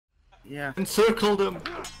Yeah. Encircled them!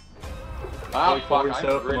 Ah, fuck,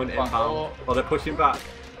 I'm really inbound. Oh, they're pushing back.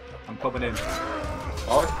 I'm coming in.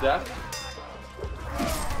 Oh, it's dead.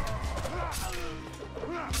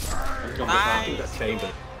 Nice! Got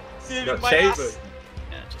chambered. Got chambered!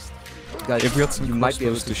 Yeah, just... Guys, if we had some you might be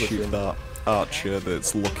able crossbows to shoot in. that archer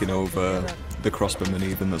that's looking over the crossbowman,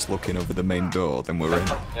 even that's looking over the main door, then we're in.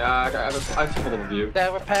 Yeah, I have a little view.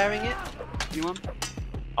 They're repairing it. You want?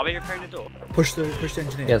 Are they repairing the door? Push the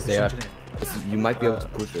engineer. Yes, they are. Engineer. You might be able to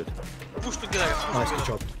push it. Push the guy. Nice, good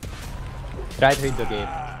job. Try to hit the gate.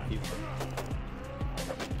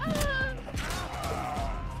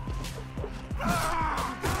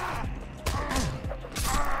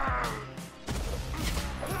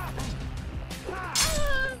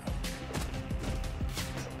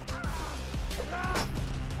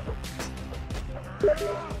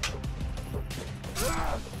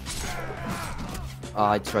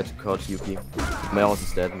 I tried to crouch Yuki. My horse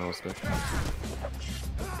is dead, my horse is dead.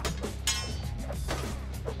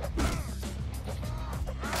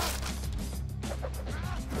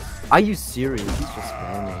 Are you serious? He's just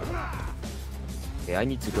spamming. Okay, I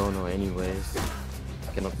need to go now anyways.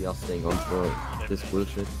 Cannot be us staying on for this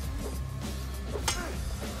bullshit.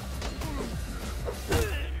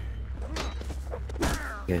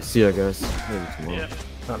 Okay, see ya guys. Maybe tomorrow.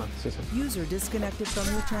 Yeah. User disconnected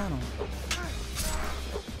from your channel.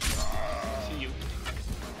 See you.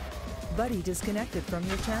 Buddy disconnected from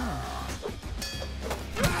your channel.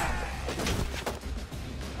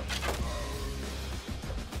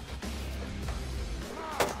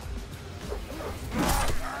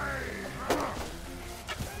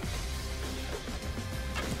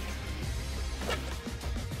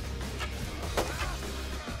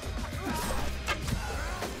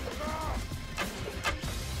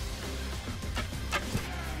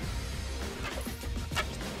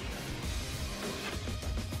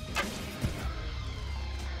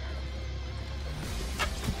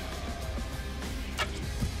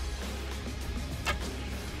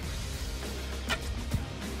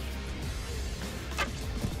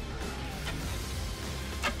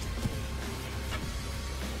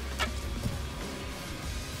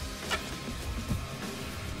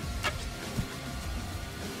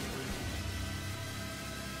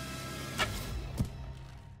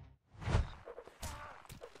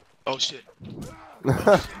 Oh shit.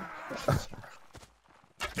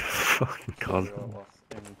 Fucking god.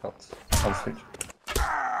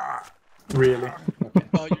 Really?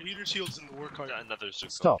 Your heater shield's in the work card. Another circle.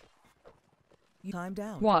 Stop. Timed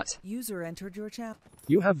out. What? User entered your channel.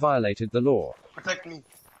 You have violated the law. Protect me.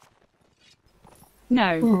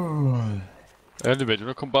 No. Anyway, do you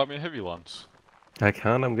want to come buy me a heavy lance? I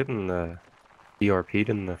can, I'm getting ERP'd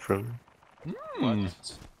in the front.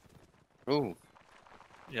 Oh.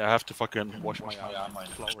 Yeah, I have to fucking wash my eye on my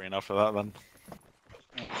chlorine after that then.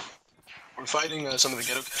 We're fighting some of the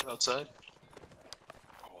ghetto cats outside.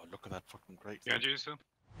 Oh, look at that fucking great. Yeah, do so.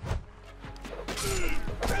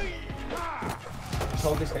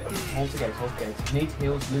 Hold this gate, hold the gate, hold the gate. Need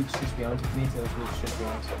heals, Luke's just behind it. Need heals, Luke's just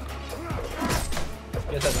behind it.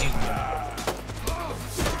 Get that knee.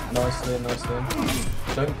 Nice turn, nice turn.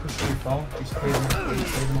 Don't push too far, just clear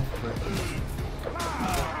them off the grid.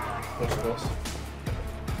 Push across.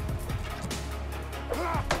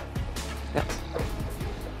 Yeah.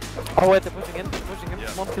 Oh wait, they're pushing in, Yeah.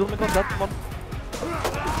 Come on, kill me, got that, come on.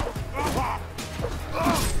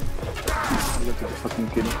 You have to just fucking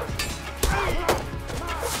kill him.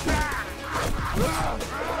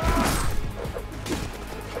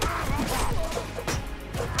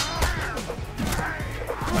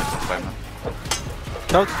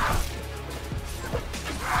 No.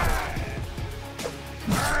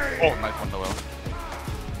 Oh, nice one, Noel.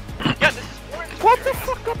 Yeah, this is What the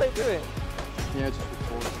fuck are they doing? Yeah, just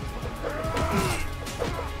record.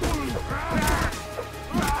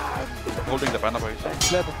 Holding the banner base.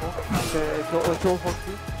 Clear before. Okay, kill for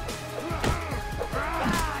two.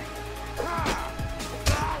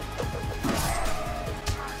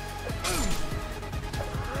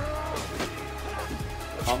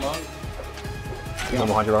 I'm on. One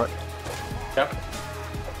behind your right. Yep.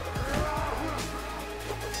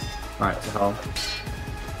 Right, so home.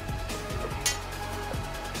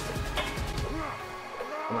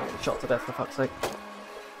 I might get shot to death for fuck's sake.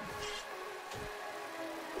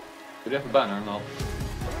 Do they have a banner or not?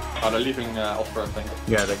 Oh, they're leaving Oscar, I think.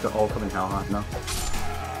 Yeah, they're all coming hell hard now.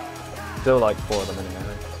 Still like 4 of them in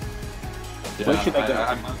there. Yeah, Where should they go?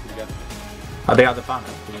 I'm going to get. Are they at the banner?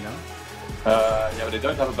 Do you know? Yeah, but they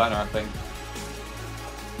don't have a banner, I think.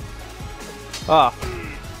 Ah!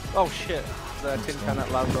 Oh shit! The tin can at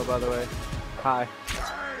Lavro, by the way. Hi.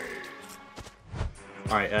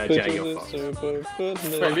 Alright, Jay, you're fucked.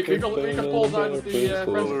 Wait, we can pause out of the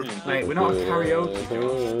friends. Mate, we're not a karaoke,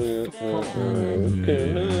 Josh.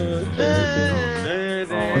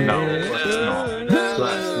 Oh no, let's not.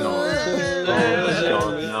 Let's not.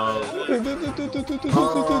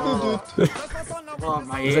 Oh god, no. Oh,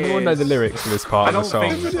 my Does anyone know the lyrics to this part I of the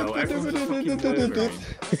don't song? think so. Everyone's fucking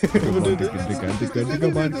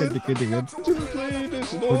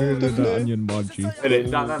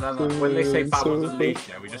When they say Bab was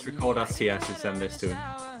Alicia, we just record our CS and send this to him.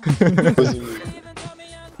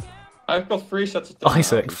 I've got 3 sets of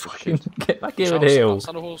Isaac, fucking get back here and heal.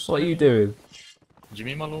 What are you doing?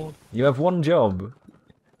 Jimmy, my lord. You have one job.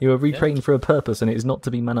 You are retrained for a purpose, and it is not to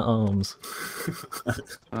be man-at-arms.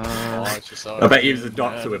 I bet he was a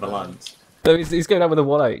doctor with a lance. No, he's going out with a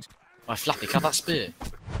 1H. My Flappy, can that spear?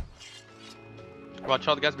 Watch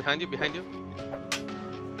out, guys, behind you, behind you.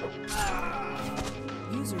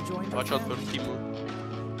 User joined. Watch out for the people.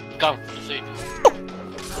 Come, see.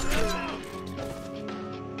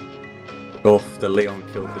 Oof, the Leon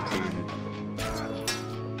killed the team.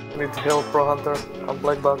 Need to heal Pro Hunter on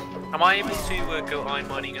Black Bug. Am I able to go iron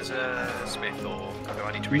mining as a smith, or do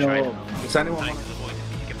I need to retrain? No. Does anyone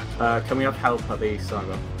can we have help at the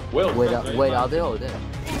saga? Will. Wait, are they all there?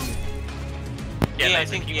 Yeah, I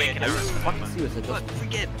think you make an error.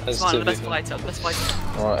 Forget. It's fine, let's fight up, let's fight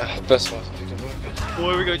up. Alright, best fight. Oh,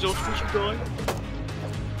 here we go, George, push your guy.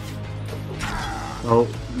 Oh,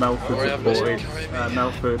 Melford's boys.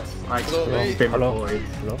 Melford, like, been boys.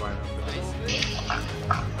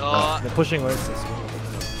 They're pushing away.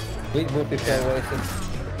 We will be fair racing.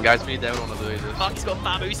 Guys, we need everyone to do this. Fuck, he's got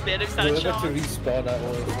Babu spear, no We're stand about to chance. respawn that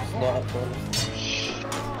way, it's not up for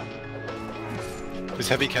us. This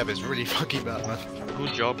heavy cab is really fucking bad, man.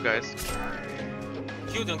 Good job, guys.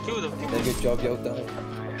 Kill them, kill them. Yeah, good job, yo, done it.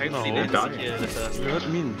 Hopefully they secure the first. What do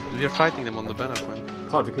you mean? We are fighting them on the banner point.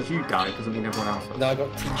 God, because you died doesn't mean everyone else does. No, I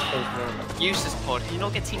got team kills now. Useless pod, can you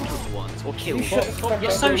not get team killed for once? Or killed?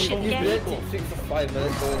 You're so shit, You've yeah. been team for 5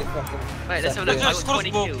 minutes already, fucking... Wait, let's have a look. I got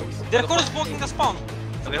 20 kills. They're close smoking the spawn.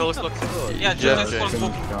 Are they all smoking? Yeah, just close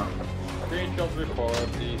smoking. Screenshots report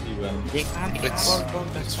the event.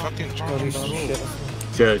 It's fucking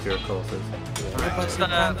Jojo, of course, is.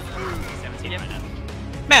 17 minutes.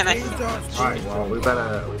 Man, Alright, well, we better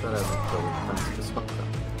make sure we manage to stop them.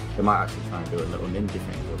 They might actually try and do a little ninja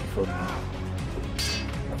thing, it'll be fun.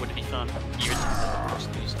 Would it be fun? You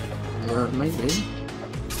Maybe.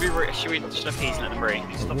 should we just appease and let them break?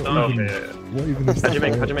 Stop them. What are you gonna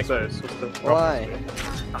How'd you make those? Why?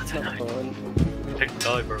 I don't know. Don't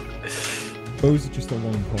die, bro. Those are just a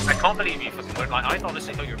long point. I can't believe you fucking went like, I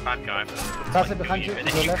honestly thought you were a bad guy. That's it behind you, And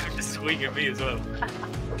then you could just swing at me as well.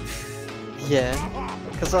 Yeah,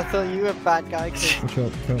 because I thought you were a bad guy. Watch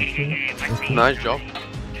out, couch. Nice job.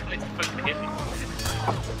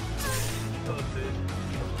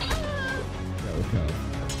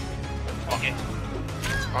 Okay.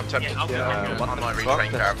 I'm tempted. Yeah, I might retrain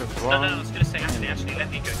character. No, I was gonna say, actually, let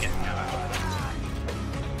me go get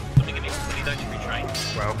Let me give me somebody, don't you retrain?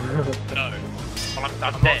 Well, no. Well, I'm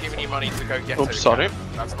not dead. giving you money to go get Oops, sorry.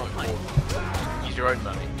 That's not cool. Use your own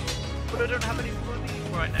money. But I don't have any money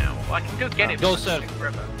right now. Well, I can go get it. Go, but it's sir. taking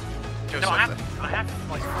forever. Go, No, sir. I have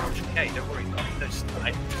like 400k, don't worry.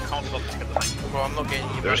 I can't bother to get the money. Well, I'm not getting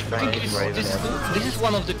you money. This is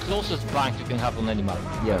one of the closest pranks you can have on any map.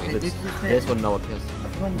 Yeah, this one no appears.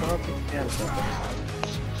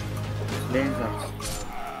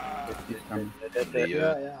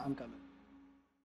 Yeah, I'm coming.